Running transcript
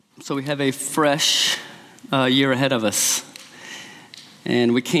So we have a fresh year ahead of us,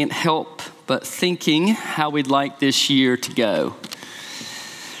 and we can't help but thinking how we'd like this year to go.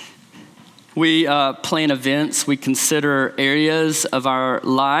 We plan events, we consider areas of our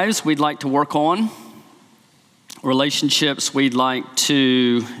lives we'd like to work on, relationships we'd like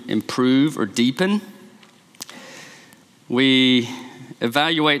to improve or deepen. We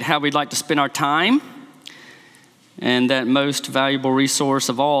evaluate how we'd like to spend our time, and that most valuable resource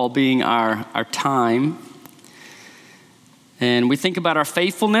of all being our time. And we think about our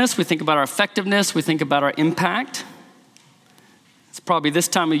faithfulness, we think about our effectiveness, we think about our impact. It's probably this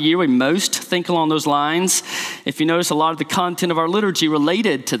time of year we most think along those lines. If you notice, a lot of the content of our liturgy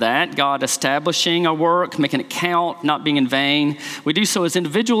related to that, God establishing our work, making it count, not being in vain. We do so as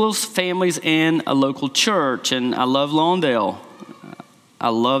individuals, families, and a local church. And I love Lawndale. I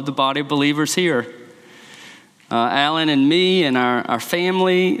love the body of believers here. Alan and me and our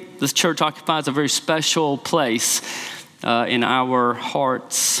family, this church occupies a very special place in our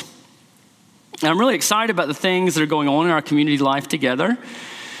hearts. And I'm really excited about the things that are going on in our community life together.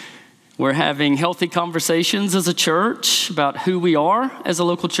 We're having healthy conversations as a church about who we are as a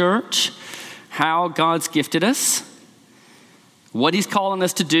local church, how God's gifted us, what He's calling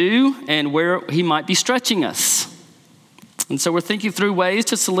us to do, and where He might be stretching us. And so we're thinking through ways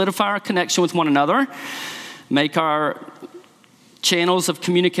to solidify our connection with one another, make our channels of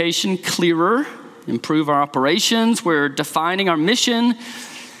communication clearer, improve our operations. We're defining our mission,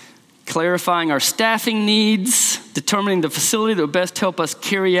 clarifying our staffing needs, determining the facility that will best help us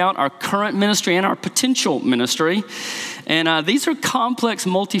carry out our current ministry and our potential ministry. And these are complex,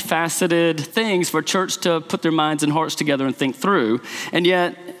 multifaceted things for a church to put their minds and hearts together and think through. And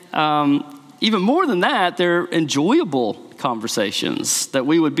yet, even more than that, they're enjoyable conversations, that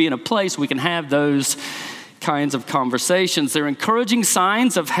we would be in a place we can have those kinds of conversations. They're encouraging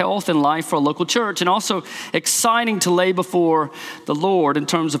signs of health and life for a local church, and also exciting to lay before the Lord in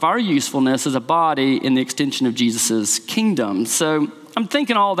terms of our usefulness as a body in the extension of Jesus' kingdom. So I'm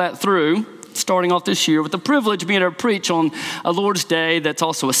thinking all that through, starting off this year with the privilege of being able to preach on a Lord's Day that's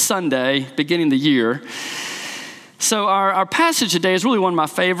also a Sunday, beginning the year. So our passage today is really one of my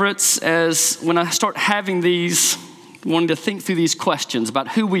favorites, as when I start having these, wanting to think through these questions about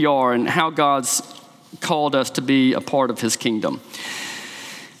who we are and how God's called us to be a part of His kingdom.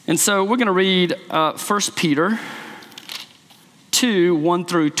 And so we're going to read 1 Peter 2, 1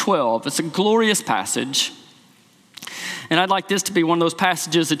 through 12. It's a glorious passage. And I'd like this to be one of those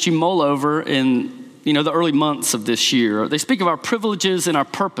passages that you mull over in, the early months of this year. They speak of our privileges and our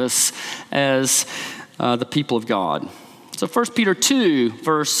purpose as the people of God. So 1 Peter 2,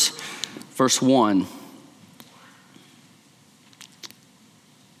 verse 1.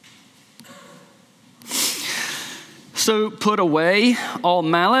 So put away all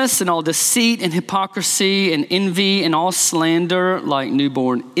malice and all deceit and hypocrisy and envy and all slander like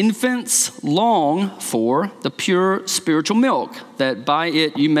newborn infants. Long for the pure spiritual milk, that by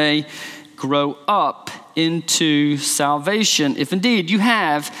it you may grow up into salvation, if indeed you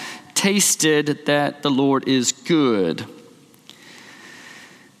have tasted that the Lord is good.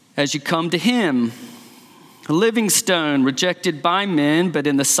 As you come to Him, a living stone, rejected by men, but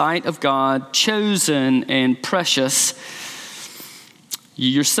in the sight of God, chosen and precious. You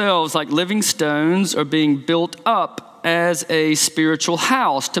yourselves, like living stones, are being built up as a spiritual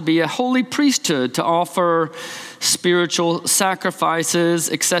house, to be a holy priesthood, to offer spiritual sacrifices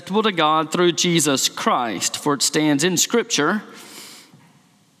acceptable to God through Jesus Christ. For it stands in Scripture,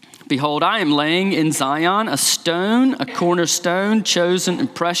 behold, I am laying in Zion a stone, a cornerstone, chosen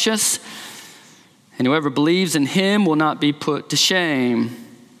and precious. And whoever believes in Him will not be put to shame.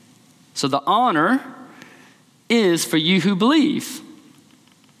 So the honor is for you who believe.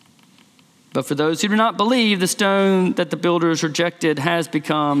 But for those who do not believe, the stone that the builders rejected has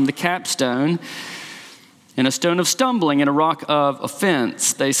become the capstone, and a stone of stumbling and a rock of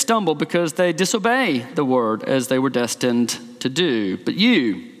offense. They stumble because they disobey the word as they were destined to do. But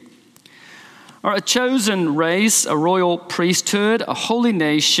you are a chosen race, a royal priesthood, a holy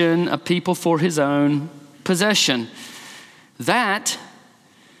nation, a people for His own possession, that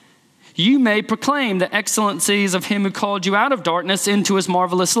you may proclaim the excellencies of Him who called you out of darkness into His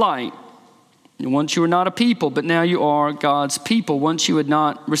marvelous light. Once you were not a people, but now you are God's people. Once you had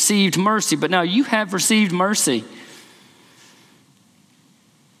not received mercy, but now you have received mercy.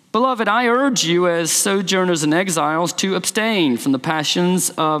 Beloved, I urge you as sojourners and exiles to abstain from the passions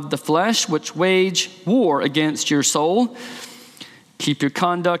of the flesh which wage war against your soul. Keep your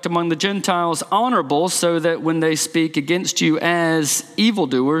conduct among the Gentiles honorable, so that when they speak against you as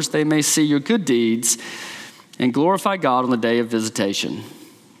evildoers, they may see your good deeds and glorify God on the day of visitation.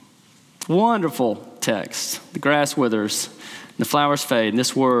 Wonderful text. The grass withers, and the flowers fade, and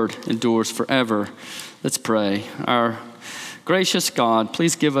this word endures forever. Let's pray. Our gracious God,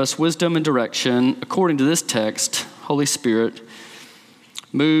 please give us wisdom and direction according to this text. Holy Spirit,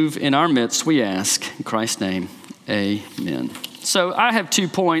 move in our midst, we ask. In Christ's name, amen. So I have 2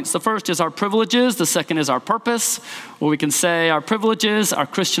 points. The first is our privileges. The second is our purpose. Or we can say our privileges, our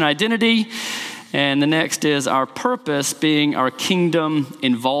Christian identity. And the next is our purpose being our kingdom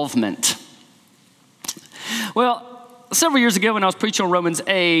involvement. Well, several years ago when I was preaching on Romans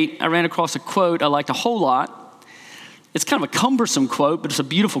 8, I ran across a quote I liked a whole lot. It's kind of a cumbersome quote, but it's a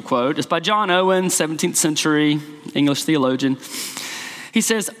beautiful quote. It's by John Owen, 17th century English theologian. He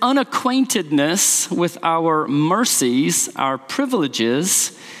says, unacquaintedness with our mercies, our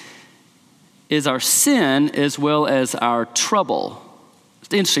privileges, is our sin as well as our trouble.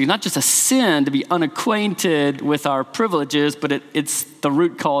 It's interesting, not just a sin to be unacquainted with our privileges, but it's the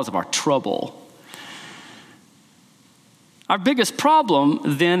root cause of our trouble. Our biggest problem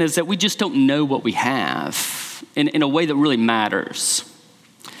then is that we just don't know what we have in a way that really matters.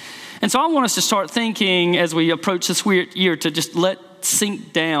 And so I want us to start thinking as we approach this weird year to just let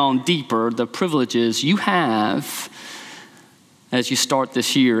sink down deeper the privileges you have as you start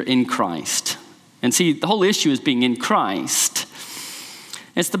this year in Christ. And see, the whole issue is being in Christ.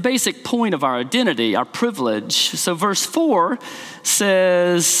 It's the basic point of our identity, our privilege. So verse 4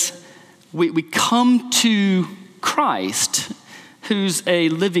 says, we come to Christ, who's a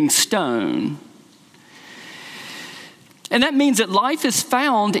living stone. And that means that life is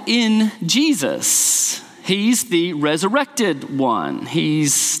found in Jesus. He's the resurrected one.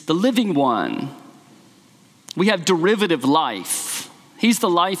 He's the living one. We have derivative life. He's the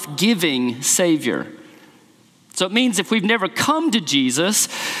life-giving Savior. So it means if we've never come to Jesus,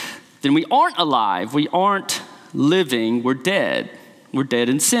 then we aren't alive. We aren't living. We're dead. We're dead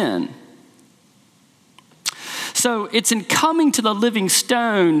in sin. So it's in coming to the living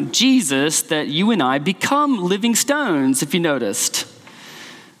stone, Jesus, that you and I become living stones, if you noticed.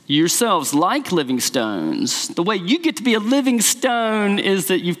 Yourselves like living stones. The way you get to be a living stone is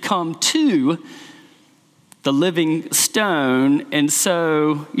that you've come to the living stone. And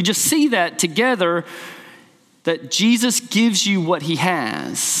so you just see that together, that Jesus gives you what he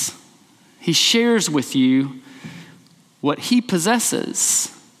has. He shares with you what he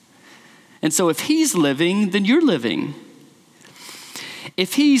possesses. And so if he's living, then you're living.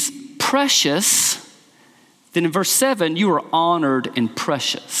 If he's precious, then in verse 7, you are honored and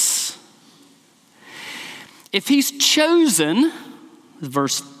precious. If he's chosen,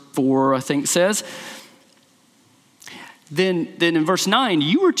 verse 4, I think says, then in verse 9,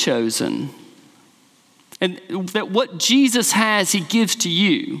 you were chosen. And that what Jesus has, he gives to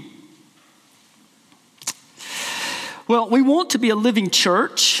you. Well, we want to be a living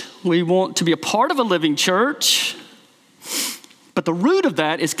church. We want to be a part of a living church. But the root of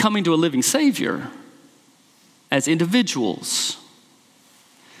that is coming to a living Savior as individuals.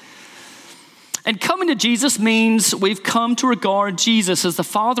 And coming to Jesus means we've come to regard Jesus as the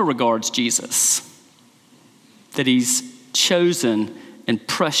Father regards Jesus. That he's chosen and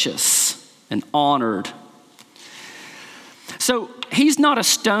precious and honored. So he's not a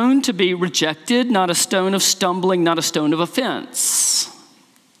stone to be rejected, not a stone of stumbling, not a stone of offense.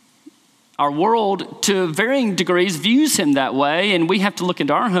 Our world, to varying degrees, views him that way, and we have to look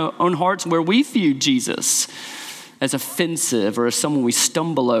into our own hearts where we view Jesus as offensive or as someone we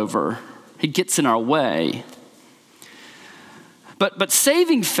stumble over. He gets in our way. But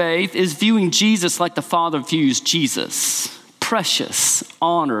saving faith is viewing Jesus like the Father views Jesus. Precious,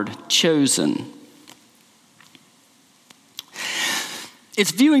 honored, chosen.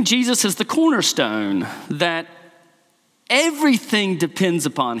 It's viewing Jesus as the cornerstone, that everything depends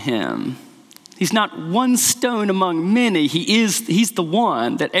upon him. He's not one stone among many. He's the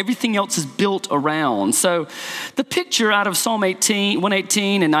one that everything else is built around. So the picture out of Psalm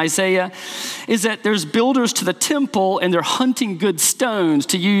 118 and Isaiah is that there's builders to the temple and they're hunting good stones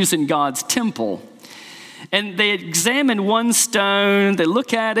to use in God's temple. And they examine one stone, they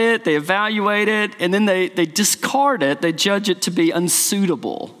look at it, they evaluate it, and then they discard it. They judge it to be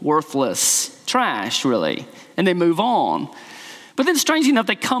unsuitable, worthless, trash, really, and they move on. But then strangely enough,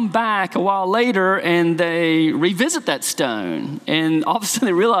 they come back a while later and they revisit that stone. And all of a sudden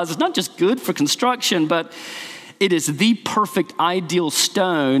they realize it's not just good for construction, but it is the perfect ideal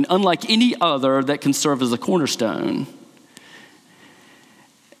stone, unlike any other that can serve as a cornerstone.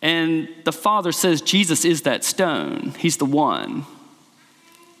 And the Father says Jesus is that stone. He's the one.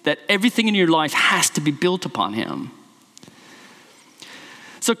 That everything in your life has to be built upon him.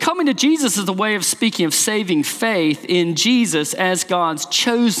 So coming to Jesus is a way of speaking of saving faith in Jesus as God's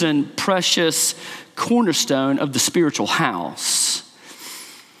chosen, precious cornerstone of the spiritual house.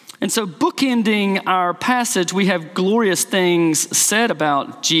 And so bookending our passage, we have glorious things said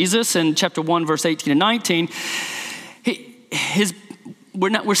about Jesus in chapter 1, verse 18 and 19.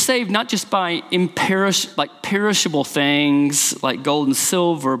 We're saved not just by perishable things like gold and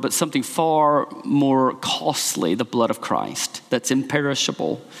silver, but something far more costly, the blood of Christ, that's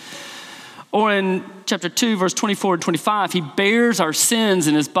imperishable. Or in chapter 2, verse 24 and 25, he bears our sins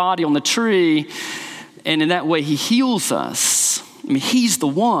in his body on the tree, and in that way he heals us. I mean, he's the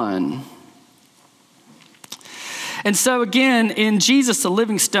one. And so again, in Jesus, the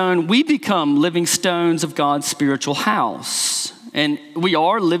living stone, we become living stones of God's spiritual house. And we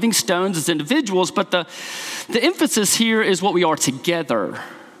are living stones as individuals, but the emphasis here is what we are together.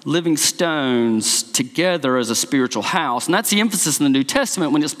 Living stones together as a spiritual house. And that's the emphasis in the New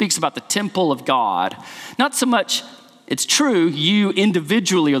Testament when it speaks about the temple of God. Not so much, it's true, you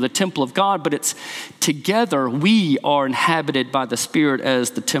individually are the temple of God, but it's together we are inhabited by the Spirit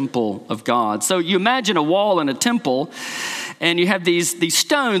as the temple of God. So you imagine a wall in a temple, and you have these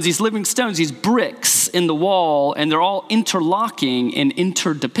stones, these living stones, these bricks in the wall, and they're all interlocking and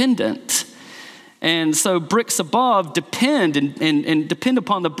interdependent. And so bricks above depend and depend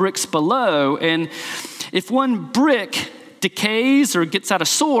upon the bricks below. And if one brick decays or gets out of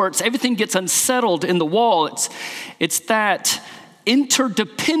sorts, everything gets unsettled in the wall. It's that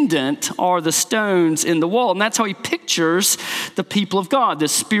interdependent are the stones in the wall. And that's how he pictures the people of God,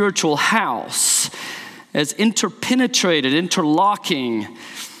 this spiritual house, as interpenetrated, interlocking.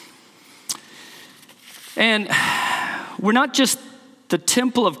 And we're not just the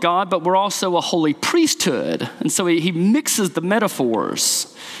temple of God, but we're also a holy priesthood. And so he mixes the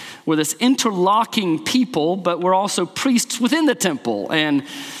metaphors. We're this interlocking people, but we're also priests within the temple. And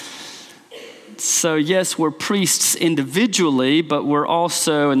so yes, we're priests individually, but we're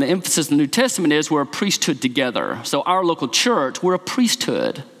also, and the emphasis in the New Testament is we're a priesthood together. So our local church, we're a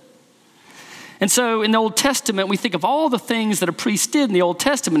priesthood. And so in the Old Testament, we think of all the things that a priest did in the Old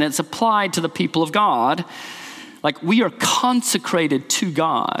Testament. It's applied to the people of God. Like we are consecrated to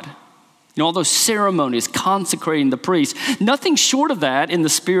God. You know, all those ceremonies consecrating the priest. Nothing short of that in the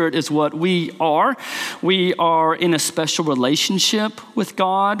Spirit is what we are. We are in a special relationship with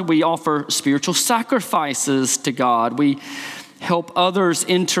God. We offer spiritual sacrifices to God. We help others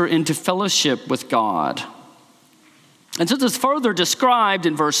enter into fellowship with God. And so this is further described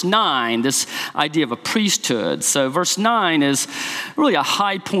in verse 9, this idea of a priesthood. So verse 9 is really a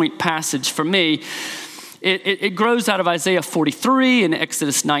high point passage for me. It grows out of Isaiah 43 and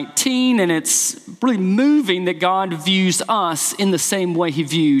Exodus 19, and it's really moving that God views us in the same way he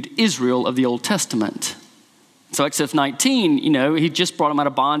viewed Israel of the Old Testament. So Exodus 19, you know, he just brought them out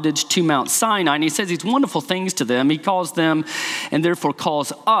of bondage to Mount Sinai, and he says these wonderful things to them. He calls them, and therefore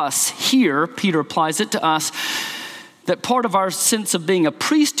calls us here, Peter applies it to us, that part of our sense of being a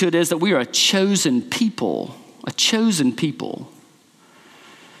priesthood is that we are a chosen people, a chosen people.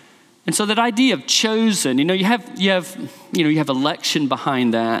 And so that idea of chosen, you have election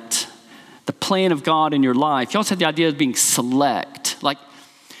behind that, the plan of God in your life. You also have the idea of being select. Like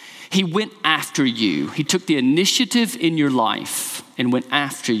he went after you. He took the initiative in your life and went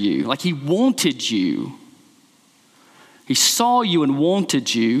after you. Like he wanted you. He saw you and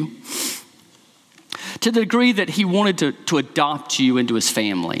wanted you to the degree that he wanted to adopt you into his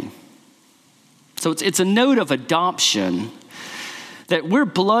family. So it's a note of adoption. That we're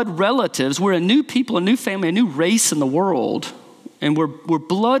blood relatives, we're a new people, a new family, a new race in the world, and we're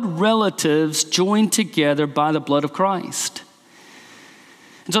blood relatives joined together by the blood of Christ.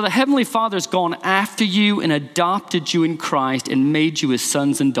 And so the Heavenly Father's gone after you and adopted you in Christ and made you his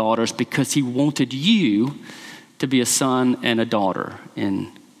sons and daughters because he wanted you to be a son and a daughter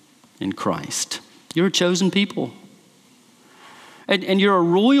in Christ. You're a chosen people. And you're a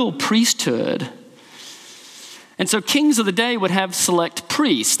royal priesthood. And so kings of the day would have select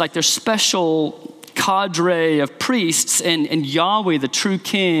priests, like their special cadre of priests, and Yahweh, the true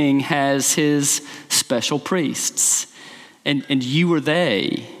king, has his special priests. And you are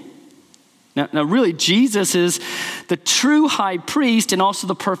they. Now really, Jesus is the true high priest and also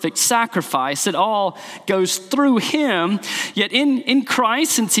the perfect sacrifice. It all goes through him. Yet in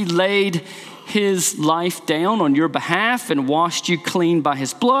Christ, since he laid his life down on your behalf and washed you clean by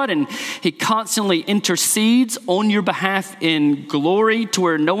his blood, and he constantly intercedes on your behalf in glory to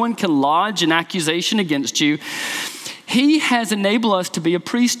where no one can lodge an accusation against you. He has enabled us to be a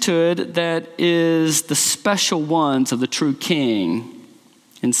priesthood that is the special ones of the true king.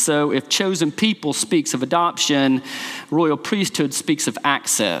 And so if chosen people speaks of adoption, royal priesthood speaks of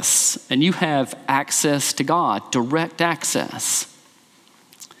access. And you have access to God, direct access.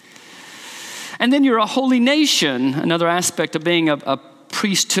 And then you're a holy nation. Another aspect of being a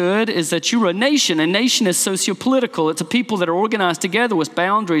priesthood is that you're a nation. A nation is sociopolitical. It's a people that are organized together with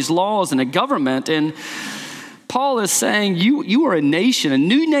boundaries, laws, and a government. And Paul is saying you are a nation, a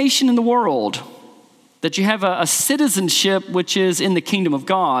new nation in the world. That you have a citizenship which is in the kingdom of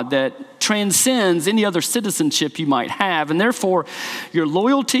God that transcends any other citizenship you might have. And therefore, your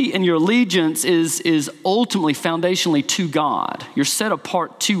loyalty and your allegiance is ultimately foundationally to God. You're set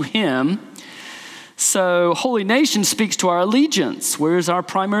apart to Him. So holy nation speaks to our allegiance. Where is our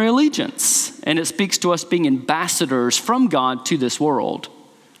primary allegiance? And it speaks to us being ambassadors from God to this world.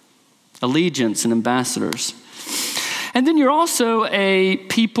 Allegiance and ambassadors. And then you're also a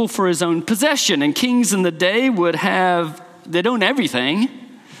people for His own possession. And kings in the day they'd own everything,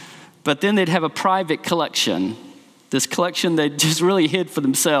 but then they'd have a private collection. This collection they just really hid for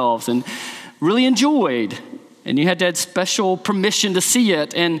themselves and really enjoyed. And you had to have special permission to see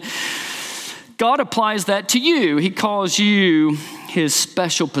it. And God applies that to you. He calls you His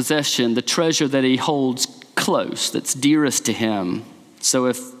special possession, the treasure that He holds close, that's dearest to Him. So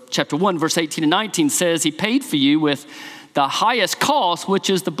if chapter 1, verse 18 and 19 says He paid for you with the highest cost, which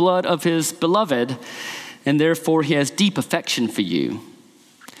is the blood of His beloved, and therefore He has deep affection for you.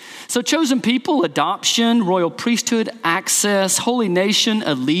 So chosen people, adoption, royal priesthood, access, holy nation,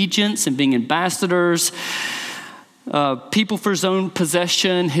 allegiance, and being ambassadors, people for His own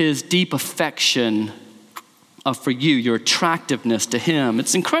possession, His deep affection for you, your attractiveness to Him.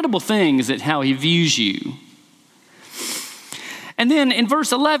 It's incredible things at how He views you. And then in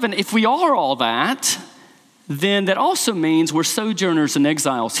verse 11, if we are all that, then that also means we're sojourners and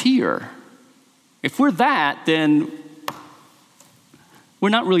exiles here. If we're that, then we're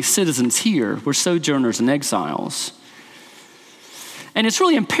not really citizens here. We're sojourners and exiles. And it's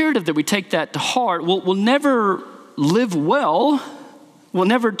really imperative that we take that to heart. We'll never live well. We'll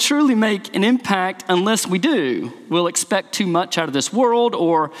never truly make an impact unless we do. We'll expect too much out of this world,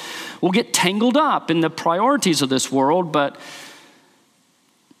 or we'll get tangled up in the priorities of this world, but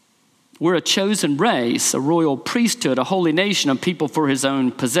we're a chosen race, a royal priesthood, a holy nation, a people for His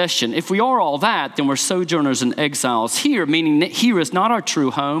own possession. If we are all that, then we're sojourners and exiles here, meaning that here is not our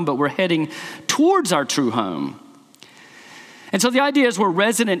true home, but we're heading towards our true home. And so the idea is we're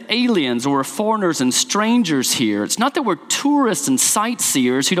resident aliens, or we're foreigners and strangers here. It's not that we're tourists and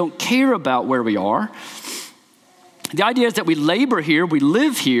sightseers who don't care about where we are. The idea is that we labor here, we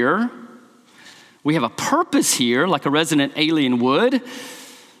live here, we have a purpose here, like a resident alien would,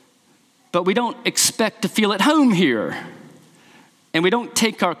 but we don't expect to feel at home here. And we don't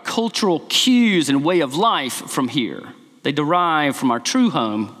take our cultural cues and way of life from here. They derive from our true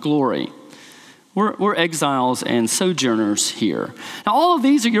home, glory. We're exiles and sojourners here. Now, all of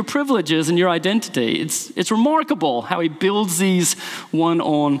these are your privileges and your identity. It's remarkable how He builds these one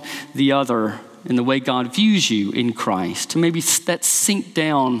on the other in the way God views you in Christ. Maybe that sink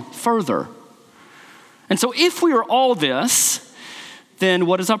down further. And so if we are all this, then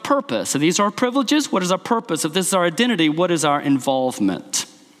what is our purpose? If these are our privileges, what is our purpose? If this is our identity, what is our involvement?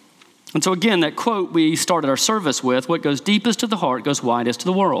 And so again, that quote we started our service with, what goes deepest to the heart goes widest to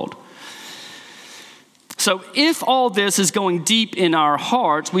the world. So if all this is going deep in our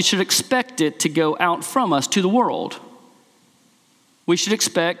hearts, we should expect it to go out from us to the world. We should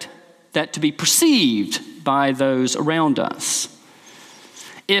expect that to be perceived by those around us.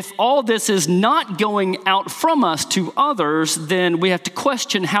 If all this is not going out from us to others, then we have to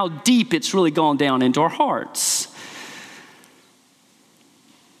question how deep it's really gone down into our hearts.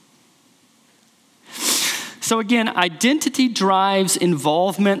 So again, identity drives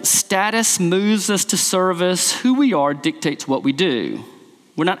involvement, status moves us to service, who we are dictates what we do.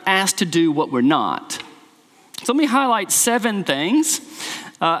 We're not asked to do what we're not. So let me highlight 7 things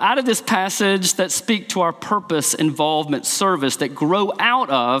out of this passage that speak to our purpose, involvement, service, that grow out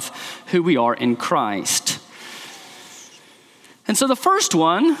of who we are in Christ. And so the first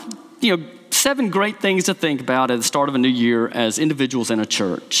one, 7 great things to think about at the start of a new year as individuals in a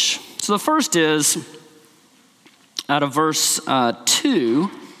church. So the first is, out of verse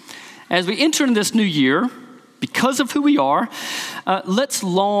 2, as we enter into this new year, because of who we are, let's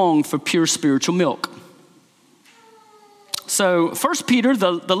long for pure spiritual milk. So 1 Peter,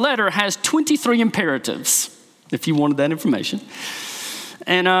 the letter, has 23 imperatives, if you wanted that information.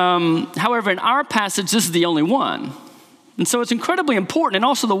 And however, in our passage, this is the only one. And so it's incredibly important, and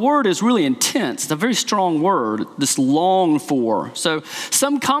also the word is really intense. It's a very strong word, this long for. So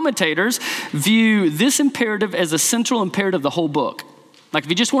some commentators view this imperative as a central imperative of the whole book. Like if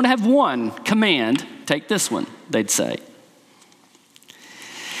you just want to have one command, take this one, they'd say.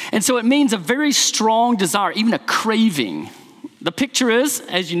 And so it means a very strong desire, even a craving. The picture is,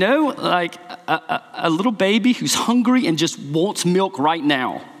 as you know, like a little baby who's hungry and just wants milk right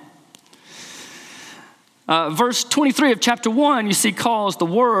now. Verse 23 of chapter 1, you see, calls the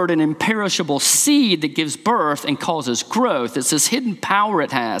word an imperishable seed that gives birth and causes growth. It's this hidden power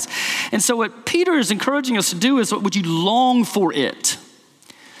it has. And so what Peter is encouraging us to do is, would you long for it?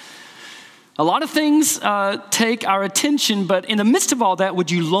 A lot of things take our attention, but in the midst of all that, would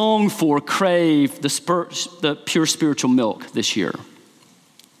you long for, crave the pure spiritual milk this year?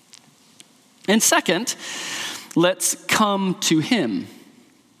 And second, let's come to him.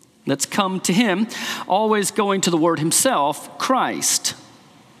 Let's come to him, always going to the word himself, Christ.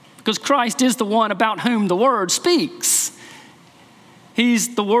 Because Christ is the one about whom the word speaks.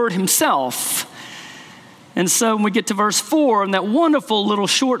 He's the word himself. And so when we get to verse 4, and that wonderful little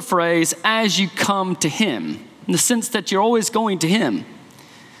short phrase, as you come to him, in the sense that you're always going to him.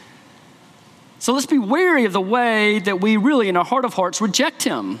 So let's be wary of the way that we really, in our heart of hearts, reject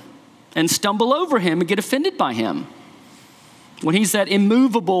him and stumble over him and get offended by him. When he's that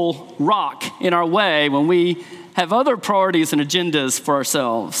immovable rock in our way, when we have other priorities and agendas for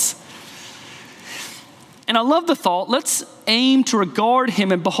ourselves. And I love the thought, let's aim to regard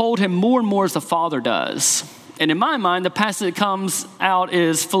him and behold him more and more as the Father does. And in my mind, the passage that comes out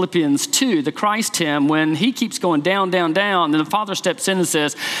is Philippians 2, the Christ hymn, when he keeps going down, down, down, and the Father steps in and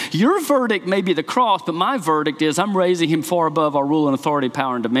says, your verdict may be the cross, but my verdict is I'm raising him far above our rule and authority,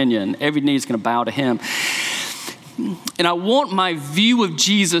 power, and dominion. Every knee is going to bow to him. And I want my view of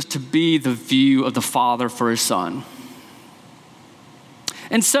Jesus to be the view of the Father for his Son.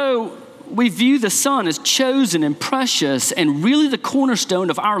 And so we view the Son as chosen and precious and really the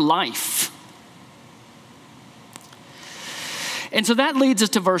cornerstone of our life. And so that leads us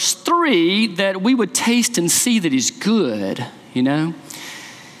to verse 3, that we would taste and see that he's good, you know.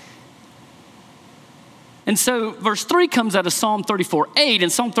 And so verse 3 comes out of Psalm 34:8. In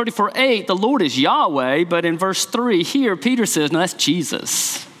Psalm 34:8, the Lord is Yahweh, but in verse 3 here, Peter says, no, that's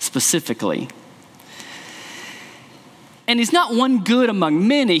Jesus specifically. And he's not one good among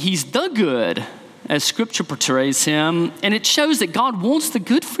many, he's the good, as Scripture portrays him. And it shows that God wants the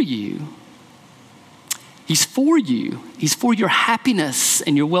good for you. He's for you. He's for your happiness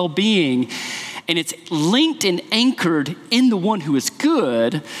and your well-being. And it's linked and anchored in the one who is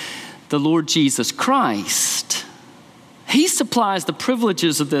good, the Lord Jesus Christ. He supplies the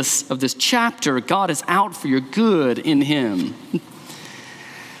privileges of this chapter. God is out for your good in him.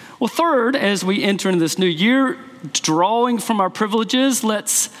 Well, third, as we enter into this new year, drawing from our privileges,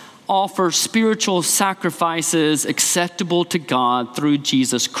 let's offer spiritual sacrifices acceptable to God through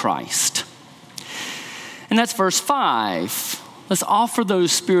Jesus Christ. And that's verse 5. Let's offer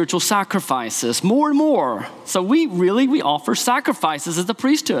those spiritual sacrifices more and more. So we offer sacrifices as the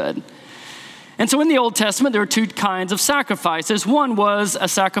priesthood. And so in the Old Testament, there are two kinds of sacrifices. One was a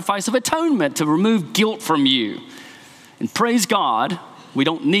sacrifice of atonement to remove guilt from you. And praise God, we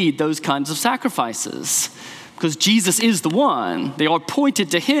don't need those kinds of sacrifices because Jesus is the one. They are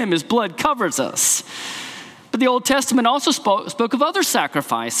pointed to him. His blood covers us. But the Old Testament also spoke of other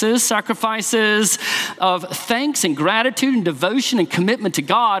sacrifices of thanks and gratitude and devotion and commitment to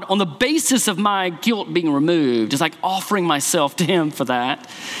God on the basis of my guilt being removed. It's like offering myself to him for that.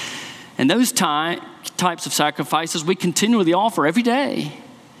 And those types of sacrifices we continually offer every day.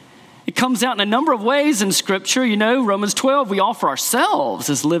 It comes out in a number of ways in Scripture. You know, Romans 12, we offer ourselves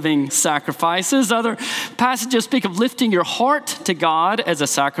as living sacrifices. Other passages speak of lifting your heart to God as a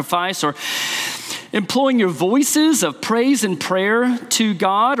sacrifice, or employing your voices of praise and prayer to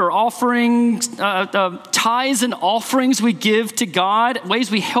God, or offering tithes and offerings we give to God, ways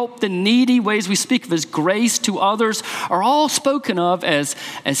we help the needy, ways we speak of his grace to others, are all spoken of as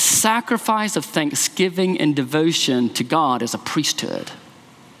sacrifice of thanksgiving and devotion to God as a priesthood.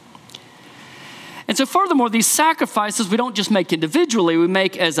 And so furthermore, these sacrifices we don't just make individually, we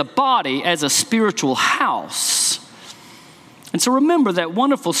make as a body, as a spiritual house. And so remember that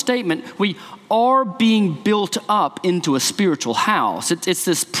wonderful statement, we are being built up into a spiritual house. It's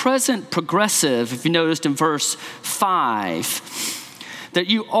this present progressive, if you noticed in verse 5, that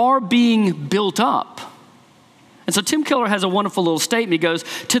you are being built up. And so Tim Keller has a wonderful little statement. He goes,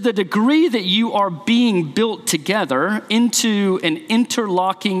 to the degree that you are being built together into an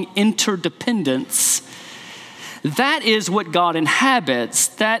interlocking interdependence, that is what God inhabits.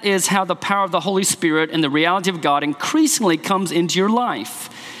 That is how the power of the Holy Spirit and the reality of God increasingly comes into your life.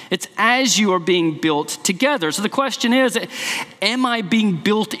 It's as you are being built together. So the question is, am I being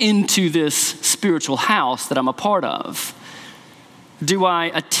built into this spiritual house that I'm a part of? do I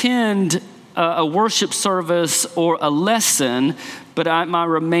attend a worship service or a lesson, but am I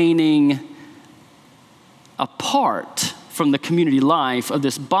remaining apart from the community life of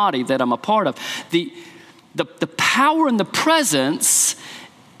this body that I'm a part of? The power and the presence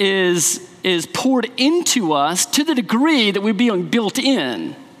is poured into us to the degree that we're being built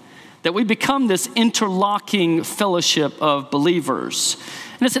in, that we become this interlocking fellowship of believers.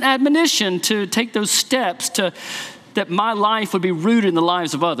 And it's an admonition to take those steps that my life would be rooted in the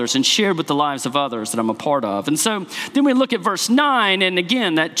lives of others and shared with the lives of others that I'm a part of. And so then we look at verse 9, and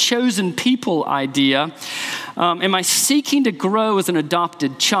again, that chosen people idea. Am I seeking to grow as an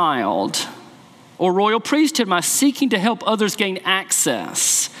adopted child? Or royal priesthood, am I seeking to help others gain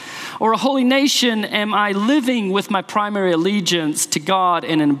access? Or a holy nation, am I living with my primary allegiance to God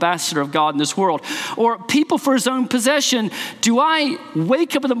and an ambassador of God in this world? Or people for his own possession, do I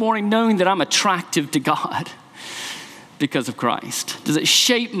wake up in the morning knowing that I'm attractive to God because of Christ? Does it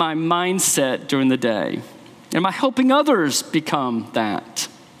shape my mindset during the day? Am I helping others become that?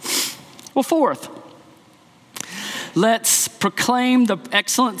 Well, fourth, let's proclaim the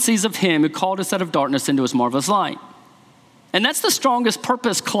excellencies of him who called us out of darkness into his marvelous light. And that's the strongest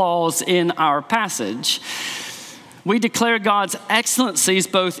purpose clause in our passage. We declare God's excellencies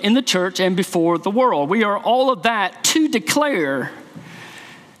both in the church and before the world. We are all of that to declare.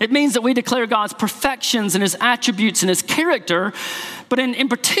 It means that we declare God's perfections and his attributes and his character. But in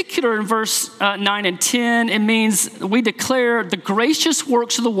particular, in verse 9 and 10, it means we declare the gracious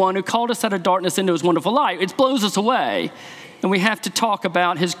works of the one who called us out of darkness into his wonderful light. It blows us away. And we have to talk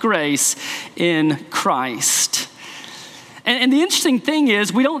about his grace in Christ. And the interesting thing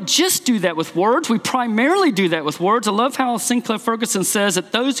is, we don't just do that with words. We primarily do that with words. I love how Sinclair Ferguson says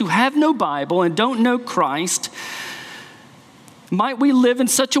that those who have no Bible and don't know Christ, might we live in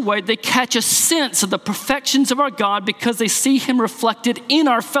such a way they catch a sense of the perfections of our God because they see him reflected in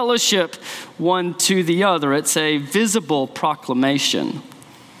our fellowship one to the other. It's a visible proclamation.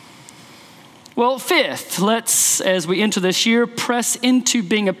 Well, fifth, let's, as we enter this year, press into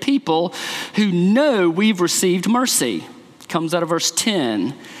being a people who know we've received mercy. Comes out of verse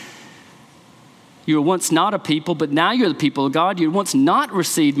 10. You were once not a people, but now you're the people of God. You once not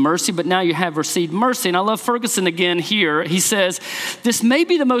received mercy, but now you have received mercy. And I love Ferguson again here. He says, this may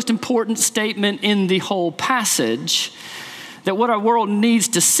be the most important statement in the whole passage, that what our world needs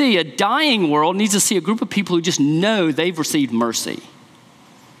to see, a dying world, needs to see a group of people who just know they've received mercy.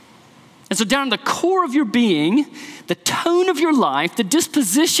 And so down in the core of your being, the tone of your life, the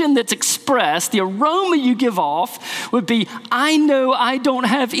disposition that's expressed, the aroma you give off would be, I know I don't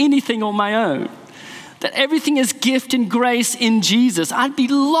have anything on my own. That everything is gift and grace in Jesus. I'd be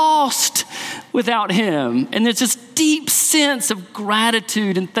lost without him. And there's this deep sense of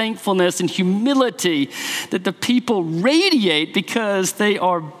gratitude and thankfulness and humility that the people radiate because they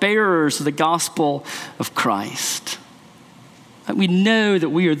are bearers of the gospel of Christ. We know that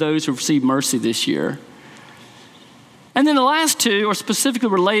we are those who receive mercy this year. And then the last two are specifically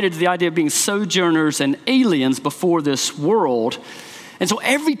related to the idea of being sojourners and aliens before this world. And so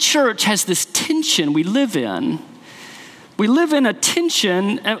every church has this tension we live in. We live in a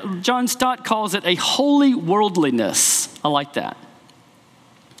tension, John Stott calls it a holy worldliness. I like that.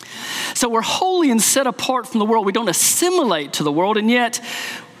 So we're holy and set apart from the world. We don't assimilate to the world, and yet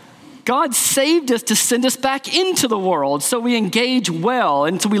God saved us to send us back into the world, so we engage well,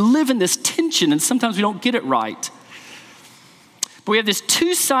 and so we live in this tension, and sometimes we don't get it right. But we have this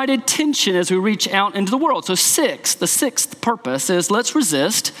two-sided tension as we reach out into the world. So the sixth purpose is let's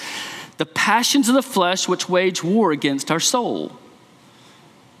resist the passions of the flesh which wage war against our soul.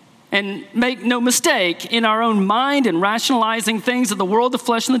 And make no mistake, in our own mind and rationalizing things that the world, the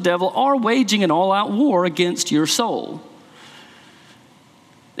flesh, and the devil are waging an all-out war against your soul.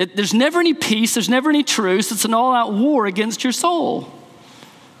 There's never any peace. There's never any truce. It's an all-out war against your soul.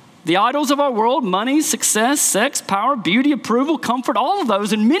 The idols of our world, money, success, sex, power, beauty, approval, comfort, all of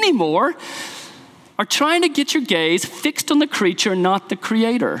those and many more are trying to get your gaze fixed on the creature, not the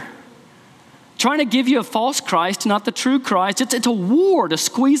creator. Trying to give you a false Christ, not the true Christ. It's a war to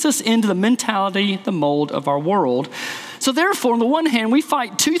squeeze us into the mentality, the mold of our world. So therefore, on the one hand, we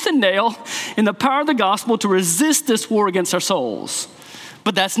fight tooth and nail in the power of the gospel to resist this war against our souls.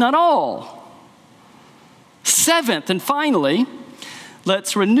 But that's not all. Seventh, and finally,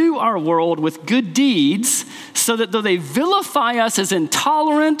 let's renew our world with good deeds so that though they vilify us as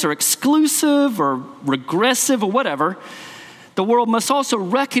intolerant or exclusive or regressive or whatever, the world must also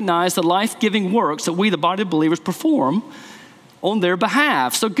recognize the life-giving works that we, the body of believers, perform on their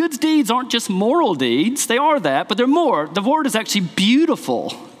behalf. So good deeds aren't just moral deeds. They are that, but they're more. The word is actually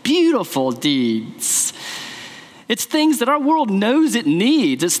beautiful, beautiful deeds. It's things that our world knows it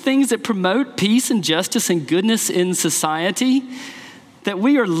needs. It's things that promote peace and justice and goodness in society, that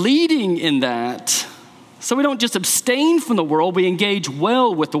we are leading in that. So we don't just abstain from the world, we engage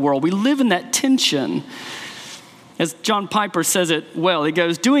well with the world. We live in that tension. As John Piper says it well, he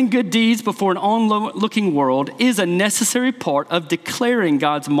goes, doing good deeds before an onlooking world is a necessary part of declaring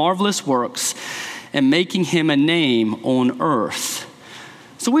God's marvelous works and making him a name on earth.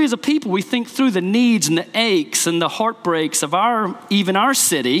 So we as a people, we think through the needs and the aches and the heartbreaks of even our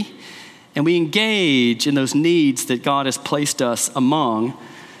city, and we engage in those needs that God has placed us among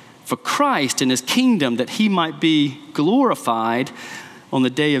for Christ and his kingdom, that he might be glorified on the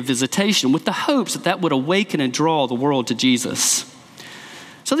day of visitation, with the hopes that that would awaken and draw the world to Jesus.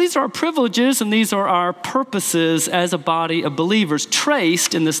 So these are our privileges and these are our purposes as a body of believers,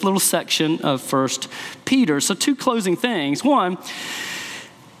 traced in this little section of 1 Peter. So two closing things. One,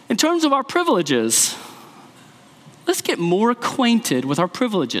 in terms of our privileges, let's get more acquainted with our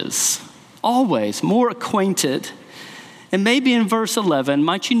privileges. Always more acquainted. And maybe in verse 11,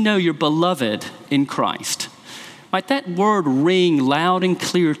 might you know you're beloved in Christ. Might that word ring loud and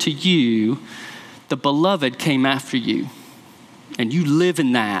clear to you. The beloved came after you, and you live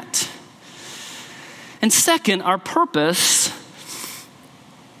in that. And second, our purpose.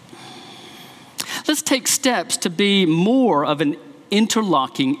 Let's take steps to be more of an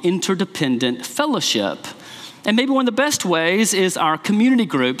interlocking, interdependent fellowship. And maybe one of the best ways is our community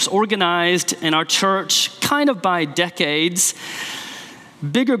groups organized in our church kind of by decades,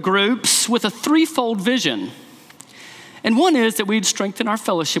 bigger groups with a threefold vision. And one is that we'd strengthen our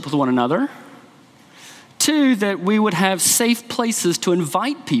fellowship with one another. Two, that we would have safe places to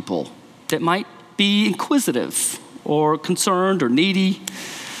invite people that might be inquisitive or concerned or needy.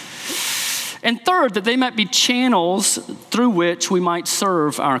 And third, that they might be channels through which we might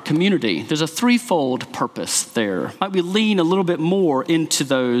serve our community. There's a threefold purpose there. Might we lean a little bit more into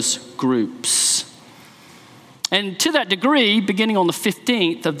those groups? And to that degree, beginning on the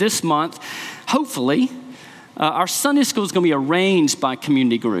 15th of this month, hopefully, our Sunday school is going to be arranged by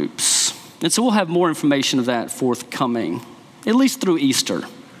community groups. And so we'll have more information of that forthcoming, at least through Easter.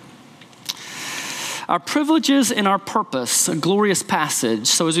 Our privileges and our purpose, a glorious passage.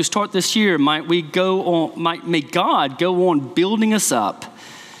 So as we start this year, may God go on building us up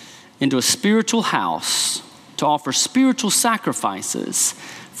into a spiritual house to offer spiritual sacrifices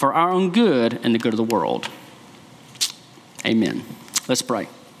for our own good and the good of the world. Amen. Let's pray.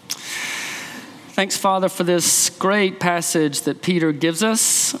 Thanks, Father, for this great passage that Peter gives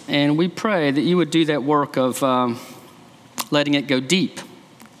us. And we pray that you would do that work of letting it go deep,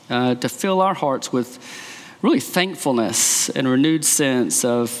 to fill our hearts with really thankfulness and a renewed sense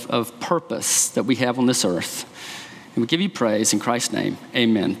of purpose that we have on this earth. And we give you praise in Christ's name.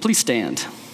 Amen. Please stand.